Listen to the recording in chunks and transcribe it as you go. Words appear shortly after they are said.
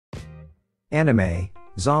Anime,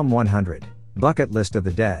 Zom 100, Bucket List of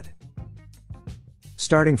the Dead.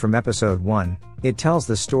 Starting from episode 1, it tells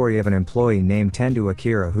the story of an employee named Tendou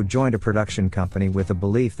Akira who joined a production company with the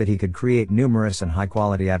belief that he could create numerous and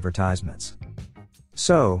high-quality advertisements.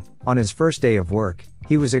 So, on his first day of work,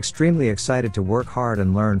 he was extremely excited to work hard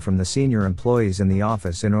and learn from the senior employees in the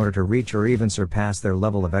office in order to reach or even surpass their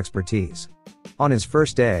level of expertise. On his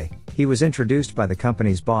first day, he was introduced by the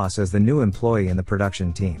company's boss as the new employee in the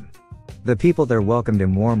production team. The people there welcomed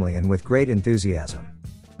him warmly and with great enthusiasm.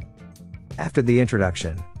 After the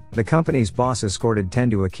introduction, the company's boss escorted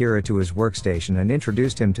Tendou Akira to his workstation and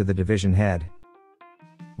introduced him to the division head.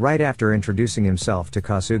 Right after introducing himself to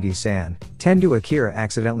Kasugi-san, Tendou Akira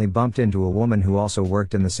accidentally bumped into a woman who also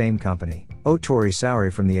worked in the same company,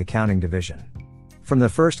 Ootori from the accounting division. From the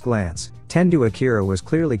first glance, Tendou Akira was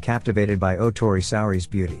clearly captivated by Ootori's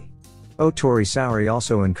beauty. Ootori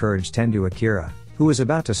also encouraged Tendou Akira, who was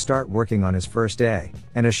about to start working on his first day,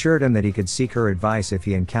 and assured him that he could seek her advice if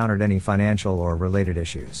he encountered any financial or related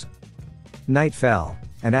issues. Night fell,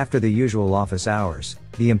 and after the usual office hours,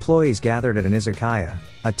 the employees gathered at an izakaya,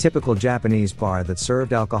 a typical Japanese bar that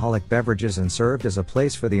served alcoholic beverages and served as a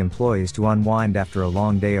place for the employees to unwind after a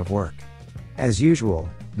long day of work. As usual,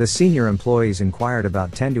 the senior employees inquired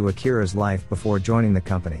about Tendou Akira's life before joining the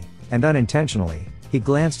company, and unintentionally, he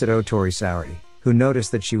glanced at Ootori, who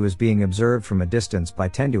noticed that she was being observed from a distance by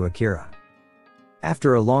Tendou Akira.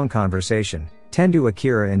 After a long conversation, Tendou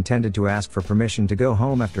Akira intended to ask for permission to go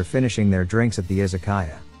home after finishing their drinks at the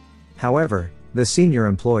izakaya. However, the senior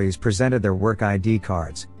employees presented their work ID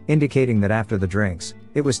cards, indicating that after the drinks,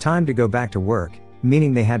 it was time to go back to work,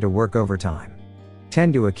 meaning they had to work overtime.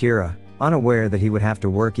 Tendou Akira, unaware that he would have to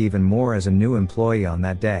work even more as a new employee on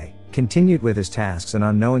that day, continued with his tasks and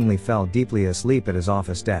unknowingly fell deeply asleep at his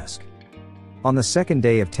office desk. On the second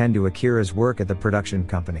day of Tendou Akira's work at the production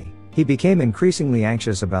company, he became increasingly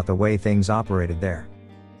anxious about the way things operated there.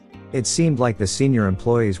 It seemed like the senior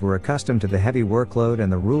employees were accustomed to the heavy workload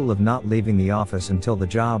and the rule of not leaving the office until the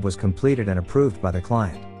job was completed and approved by the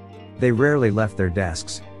client. They rarely left their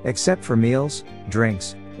desks, except for meals,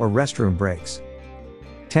 drinks, or restroom breaks.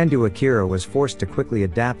 Tendou Akira was forced to quickly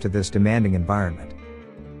adapt to this demanding environment.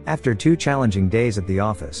 After 2 challenging days at the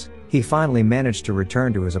office, he finally managed to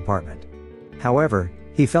return to his apartment. However,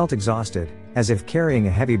 he felt exhausted, as if carrying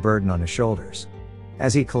a heavy burden on his shoulders.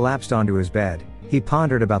 As he collapsed onto his bed, he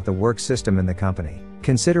pondered about the work system in the company,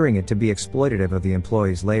 considering it to be exploitative of the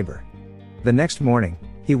employees' labor. The next morning,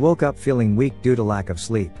 he woke up feeling weak due to lack of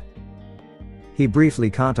sleep. He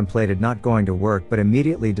briefly contemplated not going to work but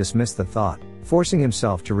immediately dismissed the thought, forcing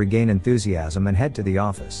himself to regain enthusiasm and head to the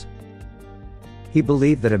office. He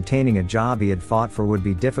believed that obtaining a job he had fought for would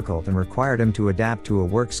be difficult and required him to adapt to a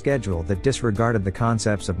work schedule that disregarded the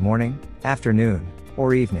concepts of morning, afternoon,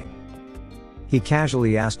 or evening. He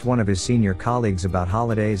casually asked one of his senior colleagues about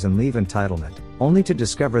holidays and leave entitlement, only to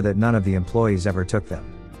discover that none of the employees ever took them.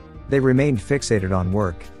 They remained fixated on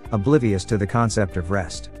work, oblivious to the concept of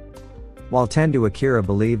rest. While Tendou Akira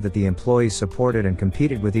believed that the employees supported and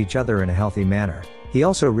competed with each other in a healthy manner, he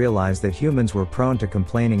also realized that humans were prone to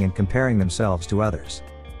complaining and comparing themselves to others.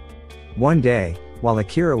 One day, while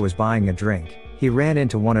Akira was buying a drink, he ran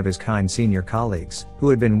into one of his kind senior colleagues, who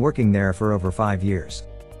had been working there for over 5 years.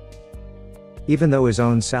 Even though his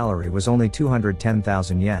own salary was only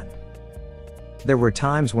 210,000 yen. There were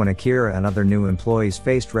times when Akira and other new employees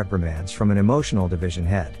faced reprimands from an emotional division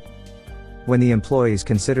head. When the employees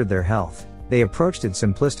considered their health, they approached it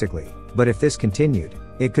simplistically, but if this continued,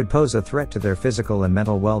 it could pose a threat to their physical and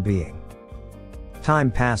mental well-being.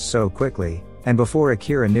 Time passed so quickly, and before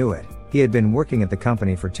Akira knew it, he had been working at the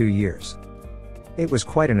company for 2 years. It was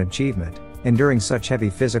quite an achievement, enduring such heavy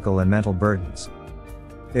physical and mental burdens.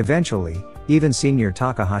 Eventually, even senior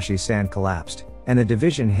Takahashi-san collapsed, and the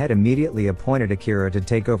division head immediately appointed Akira to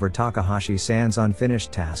take over Takahashi-san's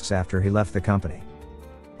unfinished tasks after he left the company.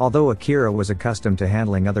 Although Akira was accustomed to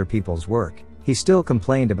handling other people's work, he still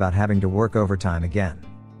complained about having to work overtime again.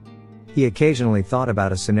 He occasionally thought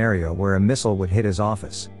about a scenario where a missile would hit his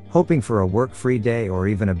office, hoping for a work-free day or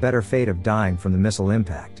even a better fate of dying from the missile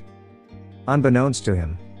impact. Unbeknownst to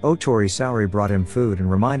him, Ootori brought him food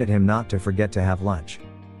and reminded him not to forget to have lunch.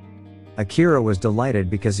 Akira was delighted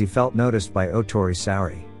because he felt noticed by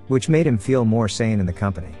Ootori, which made him feel more sane in the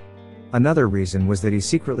company. Another reason was that he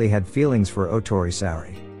secretly had feelings for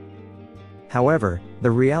Ootori. However,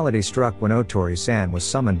 the reality struck when Ootori-san was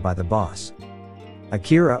summoned by the boss.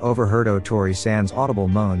 Akira overheard Ootori-san's audible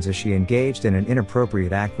moans as she engaged in an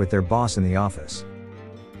inappropriate act with their boss in the office.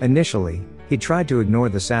 Initially, he tried to ignore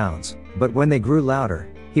the sounds, but when they grew louder,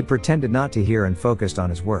 he pretended not to hear and focused on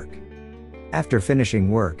his work. After finishing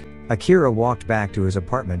work, Akira walked back to his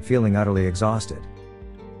apartment feeling utterly exhausted.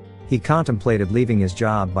 He contemplated leaving his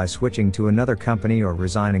job by switching to another company or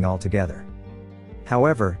resigning altogether.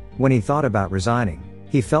 However, when he thought about resigning,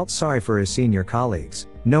 he felt sorry for his senior colleagues,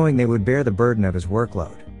 knowing they would bear the burden of his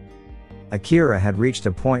workload. Akira had reached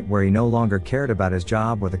a point where he no longer cared about his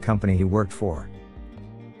job or the company he worked for.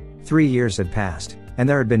 3 years had passed, and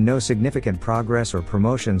there had been no significant progress or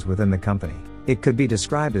promotions within the company. It could be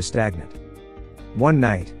described as stagnant. One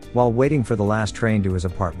night, while waiting for the last train to his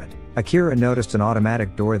apartment, Akira noticed an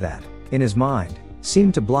automatic door that, in his mind,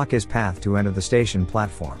 seemed to block his path to enter the station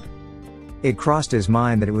platform. It crossed his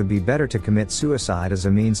mind that it would be better to commit suicide as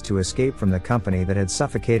a means to escape from the company that had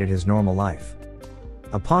suffocated his normal life.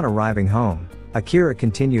 Upon arriving home, Akira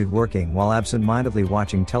continued working while absent-mindedly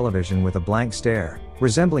watching television with a blank stare,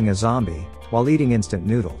 resembling a zombie, while eating instant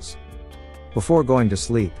noodles. Before going to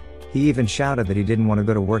sleep, he even shouted that he didn't want to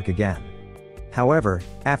go to work again. However,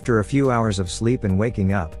 after a few hours of sleep and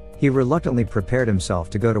waking up, he reluctantly prepared himself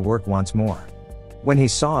to go to work once more. When he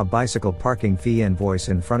saw a bicycle parking fee invoice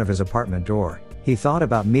in front of his apartment door, he thought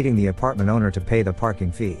about meeting the apartment owner to pay the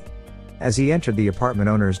parking fee. As he entered the apartment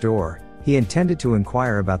owner's door, he intended to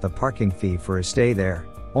inquire about the parking fee for his stay there,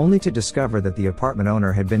 only to discover that the apartment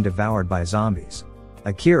owner had been devoured by zombies.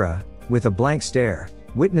 Akira, with a blank stare,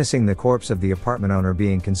 witnessing the corpse of the apartment owner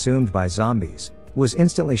being consumed by zombies, was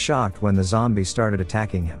instantly shocked when the zombies started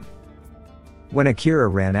attacking him. When Akira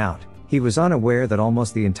ran out, he was unaware that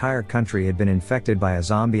almost the entire country had been infected by a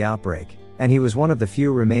zombie outbreak, and he was one of the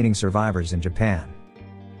few remaining survivors in Japan.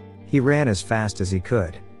 He ran as fast as he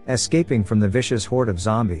could, escaping from the vicious horde of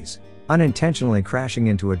zombies, unintentionally crashing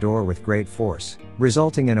into a door with great force,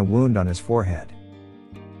 resulting in a wound on his forehead.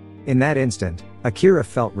 In that instant, Akira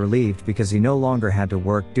felt relieved because he no longer had to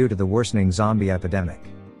work due to the worsening zombie epidemic.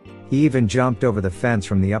 He even jumped over the fence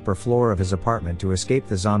from the upper floor of his apartment to escape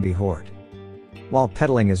the zombie horde. While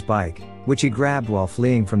pedaling his bike, which he grabbed while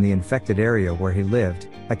fleeing from the infected area where he lived,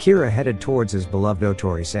 Akira headed towards his beloved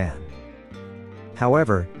Ootori-san.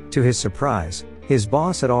 However, to his surprise, his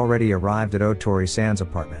boss had already arrived at Ootori-san's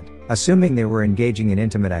apartment, assuming they were engaging in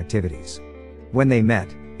intimate activities. When they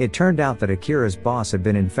met, it turned out that Akira's boss had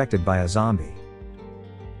been infected by a zombie.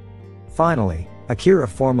 Finally, Akira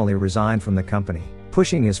formally resigned from the company,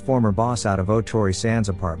 pushing his former boss out of Ootori-san's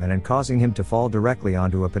apartment and causing him to fall directly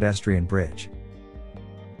onto a pedestrian bridge.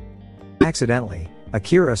 Accidentally,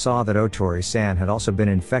 Akira saw that Ootori-san had also been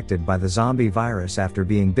infected by the zombie virus after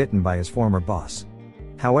being bitten by his former boss.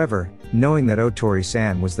 However, knowing that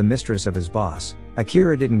Ootori-san was the mistress of his boss,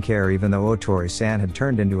 Akira didn't care even though Ootori-san had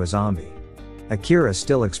turned into a zombie. Akira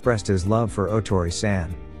still expressed his love for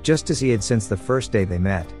Ootori-san, just as he had since the first day they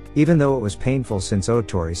met, even though it was painful since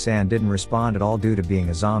Ootori-san didn't respond at all due to being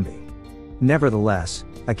a zombie. Nevertheless,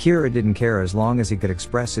 Akira didn't care as long as he could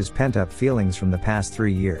express his pent-up feelings from the past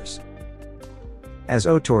 3 years. As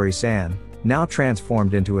Ootori-san, now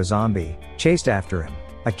transformed into a zombie, chased after him,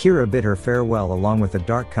 Akira bid her farewell along with the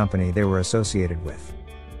dark company they were associated with.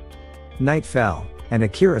 Night fell, and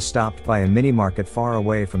Akira stopped by a mini-market far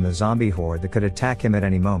away from the zombie horde that could attack him at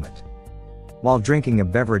any moment. While drinking a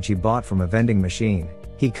beverage he bought from a vending machine,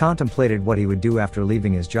 he contemplated what he would do after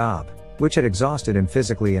leaving his job, which had exhausted him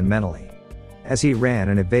physically and mentally. As he ran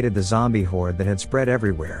and evaded the zombie horde that had spread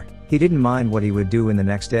everywhere, he didn't mind what he would do in the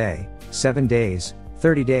next day, 7 days,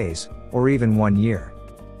 30 days, or even 1 year.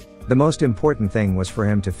 The most important thing was for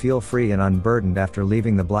him to feel free and unburdened after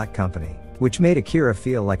leaving the Black Company, which made Akira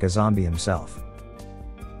feel like a zombie himself.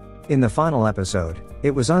 In the final episode,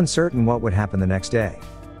 it was uncertain what would happen the next day.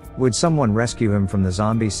 Would someone rescue him from the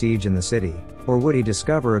zombie siege in the city, or would he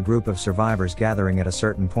discover a group of survivors gathering at a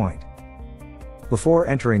certain point? Before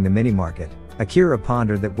entering the mini-market, Akira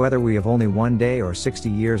pondered that whether we have only 1 day or 60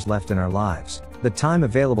 years left in our lives, the time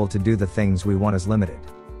available to do the things we want is limited.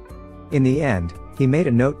 In the end, he made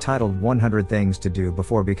a note titled 100 Things to Do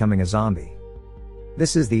Before Becoming a Zombie.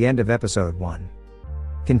 This is the end of episode 1.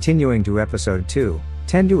 Continuing to episode 2,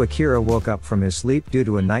 Tendou Akira woke up from his sleep due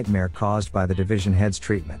to a nightmare caused by the division head's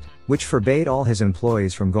treatment, which forbade all his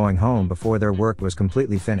employees from going home before their work was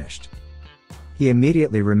completely finished. He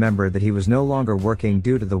immediately remembered that he was no longer working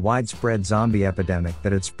due to the widespread zombie epidemic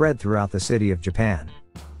that had spread throughout the city of Japan.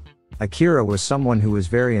 Akira was someone who was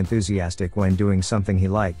very enthusiastic when doing something he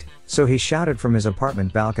liked, so he shouted from his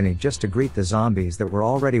apartment balcony just to greet the zombies that were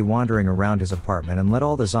already wandering around his apartment and let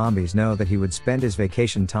all the zombies know that he would spend his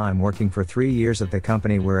vacation time working for 3 years at the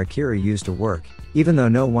company where Akira used to work, even though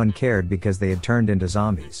no one cared because they had turned into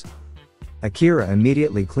zombies. Akira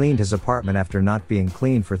immediately cleaned his apartment after not being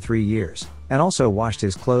cleaned for 3 years, and also washed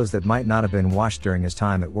his clothes that might not have been washed during his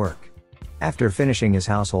time at work. After finishing his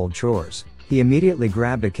household chores, He immediately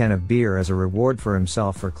grabbed a can of beer as a reward for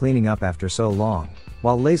himself for cleaning up after so long,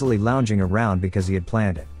 while lazily lounging around because he had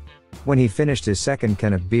planned it. When he finished his second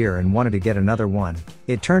can of beer and wanted to get another one,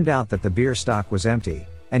 it turned out that the beer stock was empty,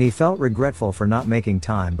 and he felt regretful for not making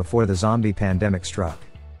time before the zombie pandemic struck.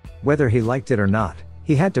 Whether he liked it or not,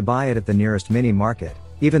 he had to buy it at the nearest mini market,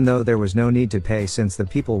 even though there was no need to pay since the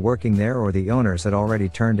people working there or the owners had already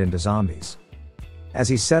turned into zombies. As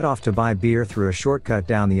he set off to buy beer through a shortcut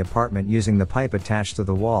down the apartment using the pipe attached to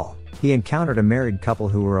the wall, he encountered a married couple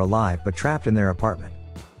who were alive but trapped in their apartment.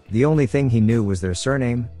 The only thing he knew was their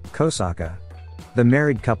surname, Kosaka. The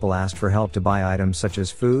married couple asked for help to buy items such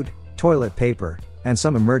as food, toilet paper, and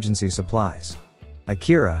some emergency supplies.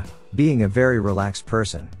 Akira, being a very relaxed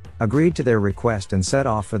person, agreed to their request and set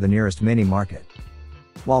off for the nearest mini market.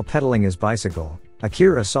 While pedaling his bicycle,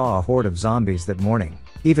 Akira saw a horde of zombies that morning,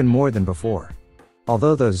 even more than before.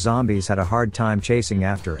 Although those zombies had a hard time chasing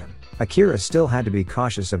after him, Akira still had to be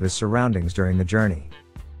cautious of his surroundings during the journey.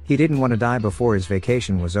 He didn't want to die before his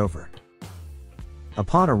vacation was over.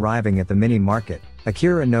 Upon arriving at the mini market,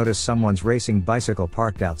 Akira noticed someone's racing bicycle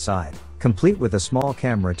parked outside, complete with a small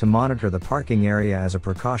camera to monitor the parking area as a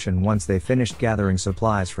precaution once they finished gathering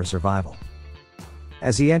supplies for survival.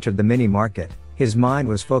 As he entered the mini market, his mind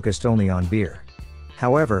was focused only on beer.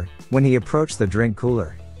 However, when he approached the drink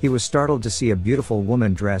cooler, he was startled to see a beautiful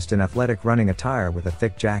woman dressed in athletic running attire with a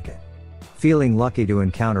thick jacket. Feeling lucky to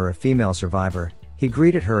encounter a female survivor, he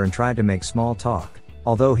greeted her and tried to make small talk,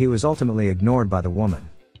 although he was ultimately ignored by the woman.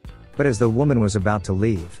 But as the woman was about to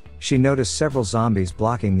leave, she noticed several zombies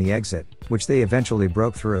blocking the exit, which they eventually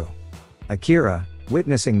broke through. Akira,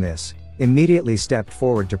 witnessing this, immediately stepped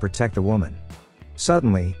forward to protect the woman.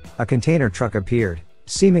 Suddenly, a container truck appeared,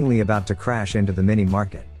 seemingly about to crash into the mini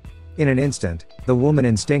market. In an instant, the woman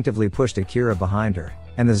instinctively pushed Akira behind her,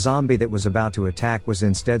 and the zombie that was about to attack was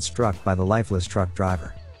instead struck by the lifeless truck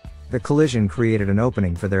driver. The collision created an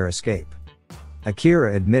opening for their escape.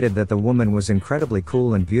 Akira admitted that the woman was incredibly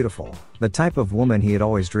cool and beautiful, the type of woman he had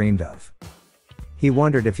always dreamed of. He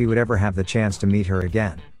wondered if he would ever have the chance to meet her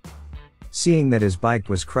again. Seeing that his bike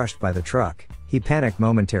was crushed by the truck, he panicked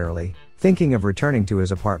momentarily, thinking of returning to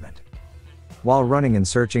his apartment. While running and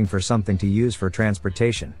searching for something to use for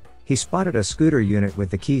transportation, he spotted a scooter unit with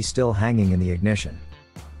the key still hanging in the ignition.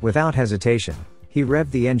 Without hesitation, he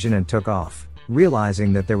revved the engine and took off,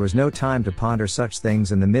 realizing that there was no time to ponder such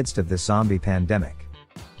things in the midst of this zombie pandemic.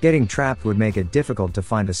 Getting trapped would make it difficult to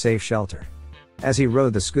find a safe shelter. As he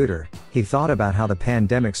rode the scooter, he thought about how the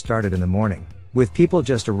pandemic started in the morning, with people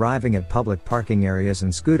just arriving at public parking areas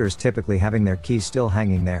and scooters typically having their keys still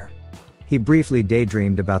hanging there. He briefly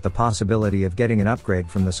daydreamed about the possibility of getting an upgrade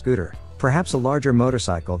from the scooter, perhaps a larger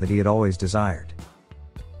motorcycle that he had always desired.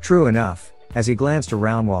 True enough, as he glanced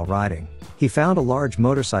around while riding, he found a large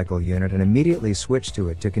motorcycle unit and immediately switched to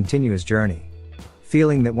it to continue his journey.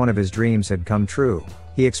 Feeling that one of his dreams had come true,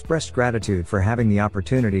 he expressed gratitude for having the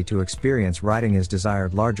opportunity to experience riding his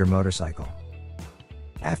desired larger motorcycle.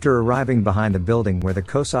 After arriving behind the building where the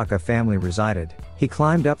Kosaka family resided, he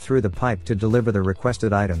climbed up through the pipe to deliver the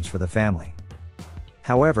requested items for the family.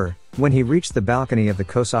 However, when he reached the balcony of the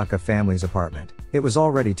Kosaka family's apartment, it was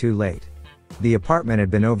already too late. The apartment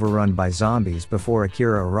had been overrun by zombies before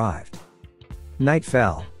Akira arrived. Night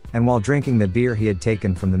fell, and while drinking the beer he had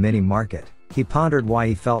taken from the mini market, he pondered why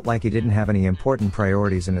he felt like he didn't have any important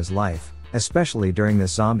priorities in his life, especially during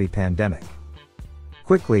this zombie pandemic.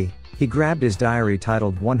 Quickly, he grabbed his diary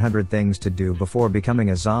titled 100 Things to Do Before Becoming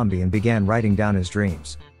a Zombie and began writing down his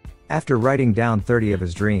dreams. After writing down 30 of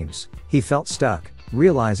his dreams, he felt stuck,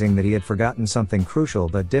 realizing that he had forgotten something crucial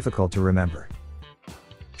but difficult to remember.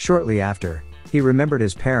 Shortly after, he remembered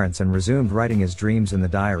his parents and resumed writing his dreams in the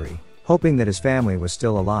diary, hoping that his family was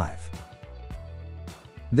still alive.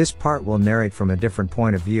 This part will narrate from a different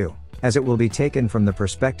point of view, as it will be taken from the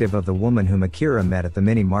perspective of the woman whom Akira met at the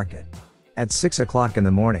mini market. At 6 o'clock in the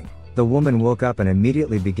morning, the woman woke up and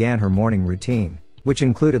immediately began her morning routine, which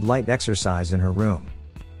included light exercise in her room.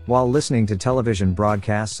 While listening to television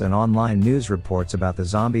broadcasts and online news reports about the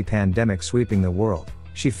zombie pandemic sweeping the world,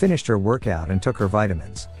 she finished her workout and took her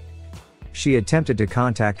vitamins. She attempted to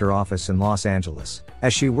contact her office in Los Angeles,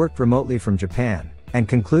 as she worked remotely from Japan, and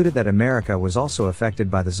concluded that America was also affected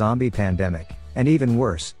by the zombie pandemic, and even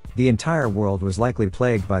worse, the entire world was likely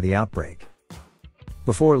plagued by the outbreak.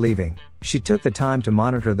 Before leaving, she took the time to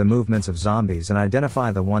monitor the movements of zombies and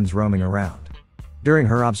identify the ones roaming around. During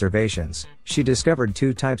her observations, she discovered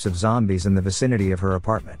two types of zombies in the vicinity of her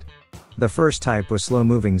apartment. The first type was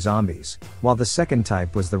slow-moving zombies, while the second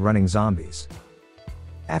type was the running zombies.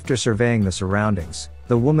 After surveying the surroundings,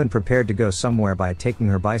 the woman prepared to go somewhere by taking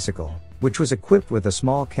her bicycle, which was equipped with a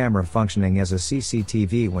small camera functioning as a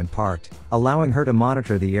CCTV when parked, allowing her to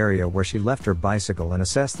monitor the area where she left her bicycle and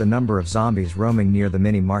assess the number of zombies roaming near the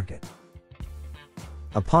mini-market.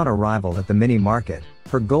 Upon arrival at the mini-market,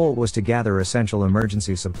 her goal was to gather essential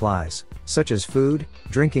emergency supplies, such as food,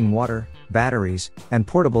 drinking water, batteries, and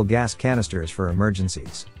portable gas canisters for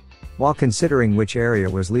emergencies. While considering which area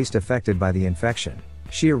was least affected by the infection,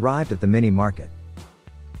 she arrived at the mini-market.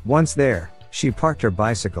 Once there, she parked her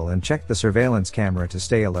bicycle and checked the surveillance camera to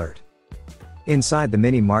stay alert. Inside the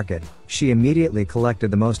mini-market, she immediately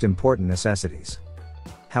collected the most important necessities.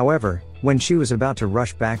 However, when she was about to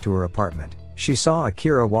rush back to her apartment, she saw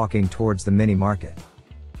Akira walking towards the mini-market.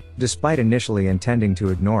 Despite initially intending to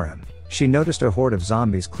ignore him, she noticed a horde of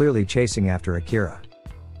zombies clearly chasing after Akira.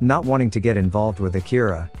 Not wanting to get involved with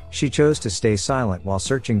Akira, she chose to stay silent while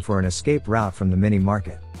searching for an escape route from the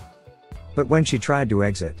mini-market. But when she tried to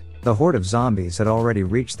exit, the horde of zombies had already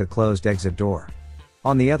reached the closed exit door.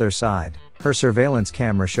 On the other side, her surveillance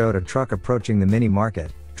camera showed a truck approaching the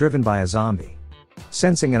mini-market, driven by a zombie.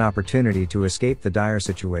 Sensing an opportunity to escape the dire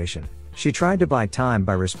situation, she tried to buy time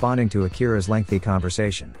by responding to Akira's lengthy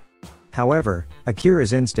conversation. However,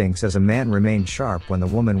 Akira's instincts as a man remained sharp when the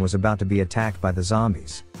woman was about to be attacked by the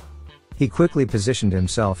zombies. He quickly positioned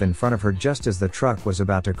himself in front of her just as the truck was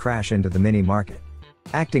about to crash into the mini-market.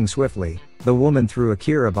 Acting swiftly, the woman threw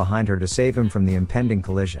Akira behind her to save him from the impending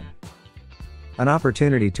collision. An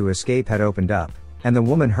opportunity to escape had opened up, and the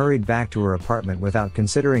woman hurried back to her apartment without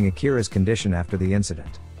considering Akira's condition after the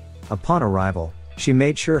incident. Upon arrival, she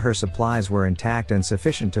made sure her supplies were intact and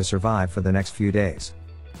sufficient to survive for the next few days.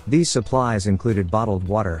 These supplies included bottled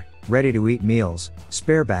water, ready-to-eat meals,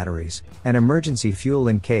 spare batteries, and emergency fuel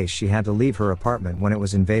in case she had to leave her apartment when it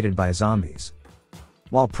was invaded by zombies.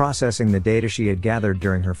 While processing the data she had gathered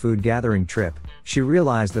during her food gathering trip, she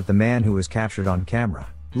realized that the man who was captured on camera,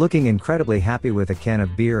 looking incredibly happy with a can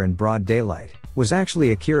of beer in broad daylight, was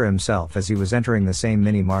actually Akira himself as he was entering the same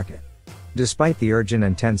mini-market. Despite the urgent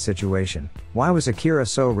and tense situation, why was Akira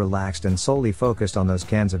so relaxed and solely focused on those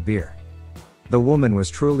cans of beer? The woman was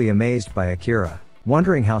truly amazed by Akira,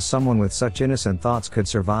 wondering how someone with such innocent thoughts could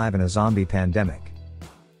survive in a zombie pandemic.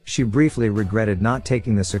 She briefly regretted not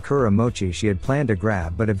taking the Sakura mochi she had planned to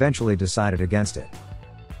grab but eventually decided against it.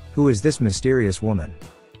 Who is this mysterious woman?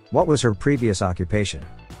 What was her previous occupation?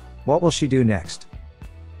 What will she do next?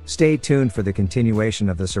 Stay tuned for the continuation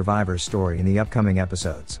of the survivor's story in the upcoming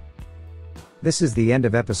episodes. This is the end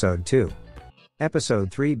of episode 2.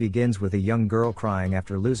 Episode 3 begins with a young girl crying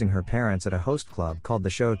after losing her parents at a host club called the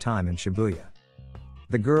Showtime in Shibuya.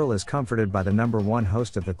 The girl is comforted by the #1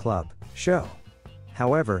 host of the club, Sho.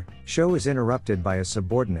 However, Sho is interrupted by a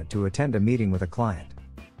subordinate to attend a meeting with a client.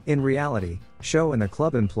 In reality, Sho and the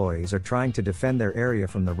club employees are trying to defend their area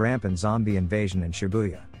from the rampant zombie invasion in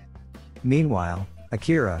Shibuya. Meanwhile,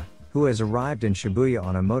 Akira, who has arrived in Shibuya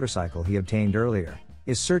on a motorcycle he obtained earlier,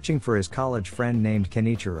 is searching for his college friend named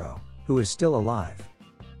Kenichiro, who is still alive.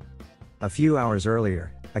 A few hours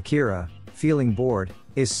earlier, Akira, feeling bored,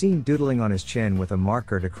 is seen doodling on his chin with a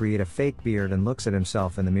marker to create a fake beard and looks at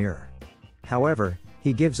himself in the mirror. However,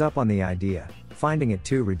 he gives up on the idea, finding it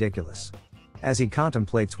too ridiculous. As he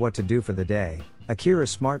contemplates what to do for the day,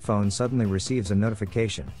 Akira's smartphone suddenly receives a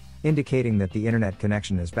notification, indicating that the internet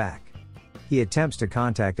connection is back. He attempts to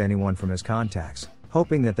contact anyone from his contacts,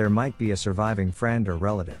 hoping that there might be a surviving friend or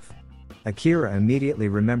relative. Akira immediately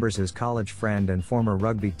remembers his college friend and former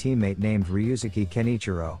rugby teammate named Ryuzuki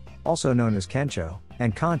Kenichiro, also known as Kencho,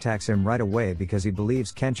 and contacts him right away because he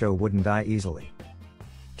believes Kencho wouldn't die easily.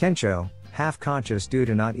 Kencho, half-conscious due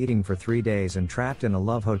to not eating for 3 days and trapped in a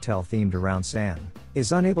love hotel themed around sand,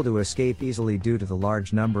 is unable to escape easily due to the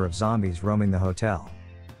large number of zombies roaming the hotel.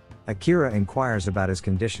 Akira inquires about his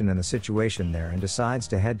condition and the situation there and decides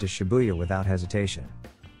to head to Shibuya without hesitation.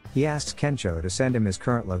 He asks Kencho to send him his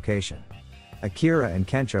current location. Akira and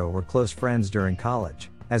Kencho were close friends during college,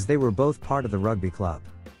 as they were both part of the rugby club.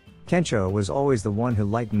 Kencho was always the one who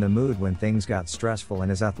lightened the mood when things got stressful, and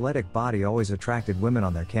his athletic body always attracted women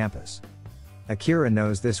on their campus. Akira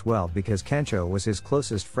knows this well because Kencho was his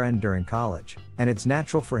closest friend during college, and it's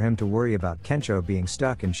natural for him to worry about Kencho being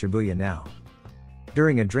stuck in Shibuya now.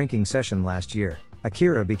 During a drinking session last year,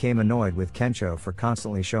 Akira became annoyed with Kencho for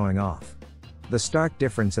constantly showing off. The stark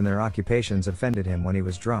difference in their occupations offended him when he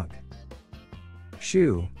was drunk.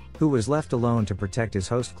 Shu, who was left alone to protect his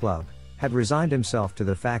host club, had resigned himself to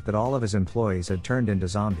the fact that all of his employees had turned into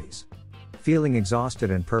zombies. Feeling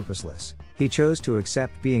exhausted and purposeless, he chose to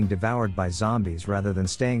accept being devoured by zombies rather than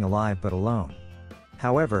staying alive but alone.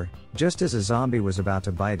 However, just as a zombie was about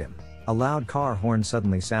to bite him, a loud car horn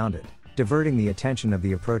suddenly sounded, diverting the attention of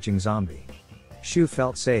the approaching zombie. Shu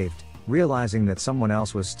felt saved, realizing that someone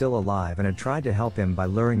else was still alive and had tried to help him by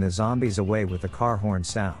luring the zombies away with the car horn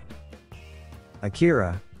sound.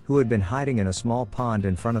 Akira, who had been hiding in a small pond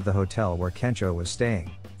in front of the hotel where Kensho was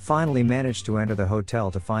staying, finally managed to enter the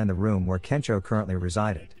hotel to find the room where Kensho currently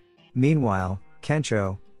resided. Meanwhile,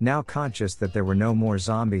 Kensho, now conscious that there were no more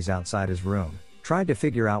zombies outside his room, tried to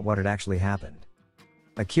figure out what had actually happened.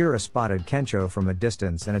 Akira spotted Kensho from a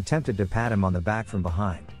distance and attempted to pat him on the back from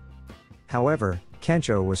behind. However,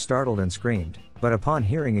 Kensho was startled and screamed, but upon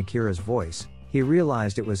hearing Akira's voice, he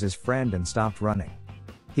realized it was his friend and stopped running.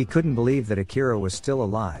 He couldn't believe that Akira was still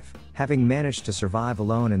alive, having managed to survive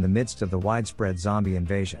alone in the midst of the widespread zombie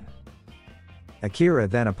invasion. Akira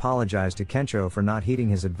then apologized to Kensho for not heeding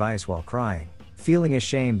his advice while crying, feeling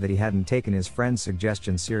ashamed that he hadn't taken his friend's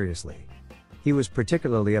suggestion seriously. He was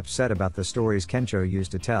particularly upset about the stories Kensho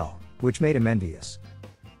used to tell, which made him envious.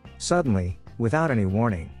 Suddenly, without any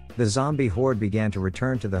warning, the zombie horde began to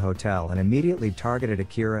return to the hotel and immediately targeted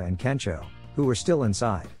Akira and Kensho, who were still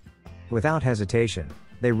inside. Without hesitation,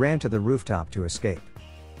 they ran to the rooftop to escape.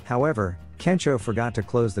 However, Kensho forgot to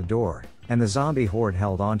close the door, and the zombie horde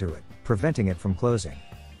held onto it, preventing it from closing.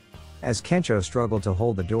 As Kensho struggled to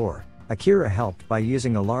hold the door, Akira helped by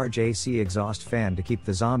using a large AC exhaust fan to keep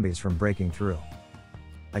the zombies from breaking through.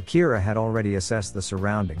 Akira had already assessed the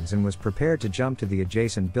surroundings and was prepared to jump to the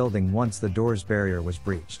adjacent building once the door's barrier was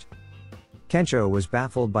breached. Kensho was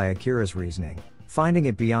baffled by Akira's reasoning, finding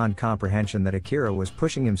it beyond comprehension that Akira was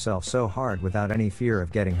pushing himself so hard without any fear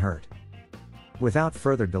of getting hurt. Without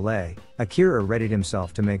further delay, Akira readied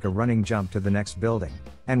himself to make a running jump to the next building,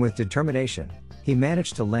 and with determination, he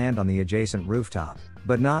managed to land on the adjacent rooftop,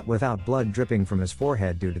 but not without blood dripping from his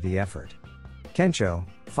forehead due to the effort. Kensho,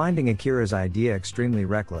 finding Akira's idea extremely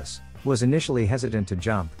reckless, was initially hesitant to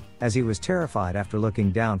jump, as he was terrified after looking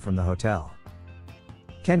down from the hotel.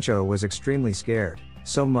 Kensho was extremely scared,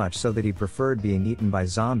 so much so that he preferred being eaten by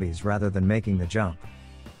zombies rather than making the jump.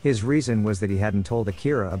 His reason was that he hadn't told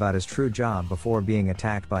Akira about his true job before being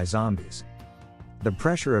attacked by zombies. The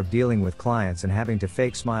pressure of dealing with clients and having to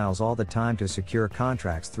fake smiles all the time to secure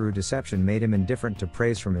contracts through deception made him indifferent to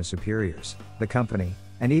praise from his superiors, the company,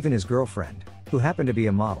 and even his girlfriend, who happened to be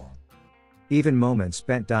a model. Even moments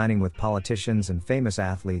spent dining with politicians and famous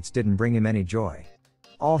athletes didn't bring him any joy.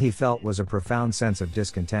 All he felt was a profound sense of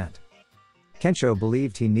discontent. Kensho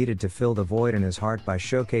believed he needed to fill the void in his heart by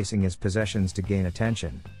showcasing his possessions to gain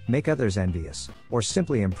attention, make others envious, or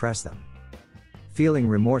simply impress them. Feeling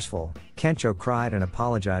remorseful, Kensho cried and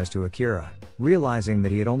apologized to Akira, realizing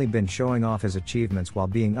that he had only been showing off his achievements while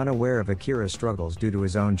being unaware of Akira's struggles due to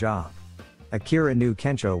his own job. Akira knew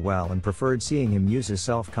Kensho well and preferred seeing him use his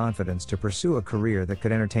self-confidence to pursue a career that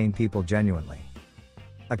could entertain people genuinely.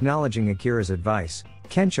 Acknowledging Akira's advice,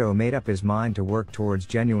 Kensho made up his mind to work towards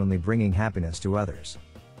genuinely bringing happiness to others.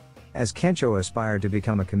 As Kensho aspired to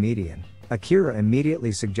become a comedian, Akira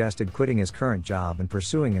immediately suggested quitting his current job and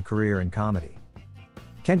pursuing a career in comedy.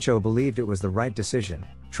 Kensho believed it was the right decision,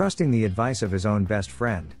 trusting the advice of his own best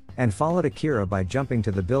friend, and followed Akira by jumping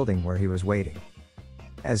to the building where he was waiting.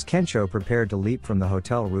 As Kensho prepared to leap from the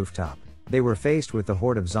hotel rooftop, they were faced with the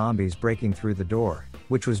horde of zombies breaking through the door,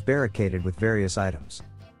 which was barricaded with various items.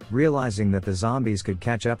 Realizing that the zombies could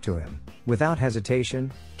catch up to him, without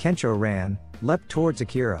hesitation, Kensho ran, leapt towards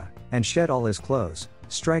Akira, and shed all his clothes,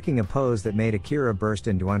 striking a pose that made Akira burst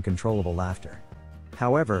into uncontrollable laughter.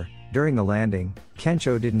 However, during the landing,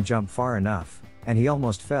 Kensho didn't jump far enough, and he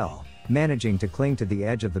almost fell, managing to cling to the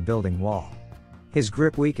edge of the building wall. His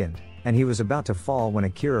grip weakened, and he was about to fall when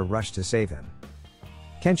Akira rushed to save him.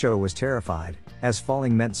 Kensho was terrified, as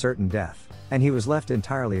falling meant certain death, and he was left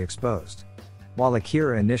entirely exposed. While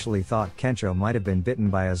Akira initially thought Kensho might have been bitten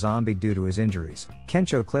by a zombie due to his injuries,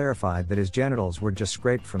 Kensho clarified that his genitals were just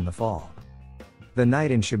scraped from the fall. The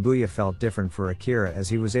night in Shibuya felt different for Akira as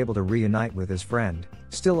he was able to reunite with his friend,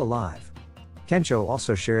 still alive. Kensho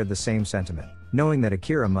also shared the same sentiment, knowing that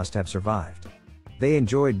Akira must have survived. They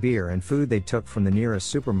enjoyed beer and food they took from the nearest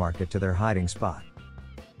supermarket to their hiding spot.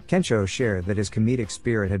 Kensho shared that his comedic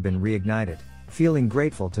spirit had been reignited, feeling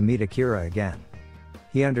grateful to meet Akira again.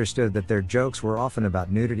 He understood that their jokes were often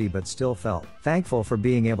about nudity but still felt thankful for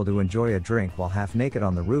being able to enjoy a drink while half naked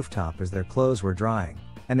on the rooftop as their clothes were drying,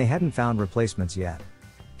 and they hadn't found replacements yet.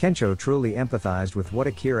 Kensho truly empathized with what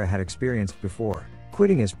Akira had experienced before,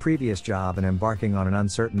 quitting his previous job and embarking on an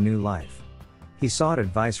uncertain new life. He sought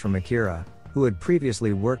advice from Akira, who had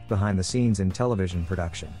previously worked behind the scenes in television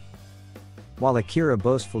production. While Akira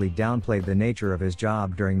boastfully downplayed the nature of his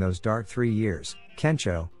job during those dark 3 years,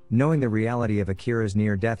 Kensho, knowing the reality of Akira's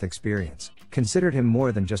near-death experience, considered him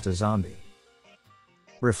more than just a zombie.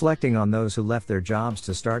 Reflecting on those who left their jobs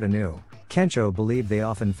to start anew, Kensho believed they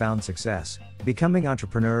often found success, becoming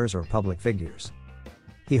entrepreneurs or public figures.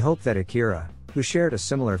 He hoped that Akira, who shared a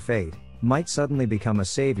similar fate, might suddenly become a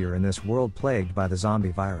savior in this world plagued by the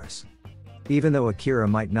zombie virus. Even though Akira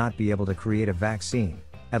might not be able to create a vaccine,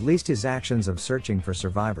 at least his actions of searching for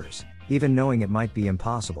survivors, even knowing it might be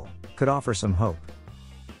impossible, could offer some hope.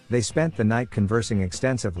 They spent the night conversing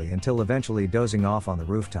extensively until eventually dozing off on the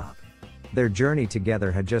rooftop. Their journey together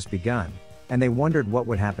had just begun, and they wondered what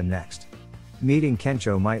would happen next. Meeting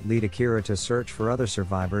Kensho might lead Akira to search for other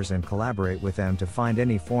survivors and collaborate with them to find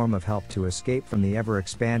any form of help to escape from the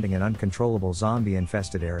ever-expanding and uncontrollable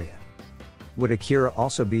zombie-infested area. Would Akira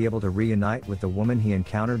also be able to reunite with the woman he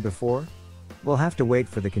encountered before? We'll have to wait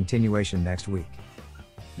for the continuation next week.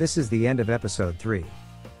 This is the end of episode 3.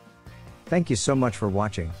 Thank you so much for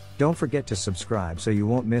watching. Don't forget to subscribe so you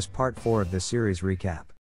won't miss part 4 of this series recap.